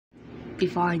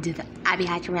Before I do the Abby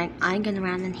Hatcher rant, I'm gonna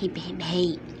rant on Hippa Hippa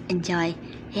Hey. Enjoy.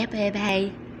 Hippa Hippa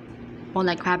Hey. More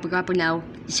like crapper grapper now.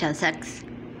 The show sucks.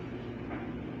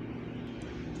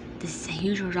 This is a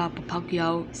huge drop of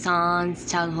Pokyo,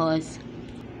 Sans, childhood.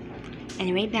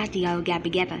 Anyway, back to Yo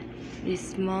Gabba Gabba.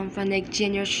 This month from the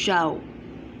Junior show.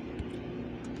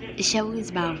 The show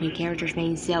is about three characters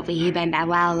named Selfie, Hippa, and Bow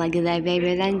Wow, like their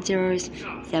baby adventures.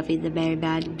 Selfie's a very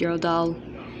bad girl doll.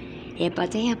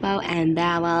 Hippo's a hippo, and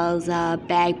Bow Wow's a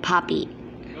bag puppy.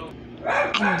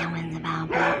 And no one's about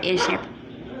Bow is Hippo.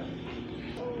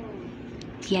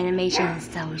 The animation is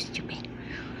so stupid.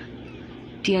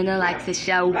 Fiona likes the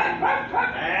show.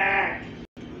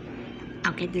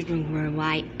 I'll get this ring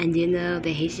worldwide. And do you know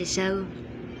they hate the show?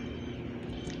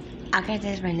 I'll get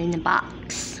this ring in the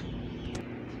box.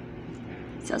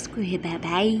 So screw Hippa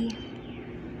Hey.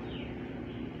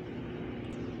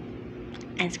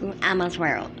 And screw Emma's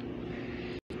world.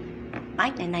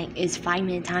 Like the night is 5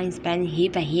 minute time spent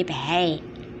Hippa Hippa Hey.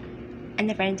 And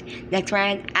the friends, next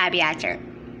round, Abby Hatcher.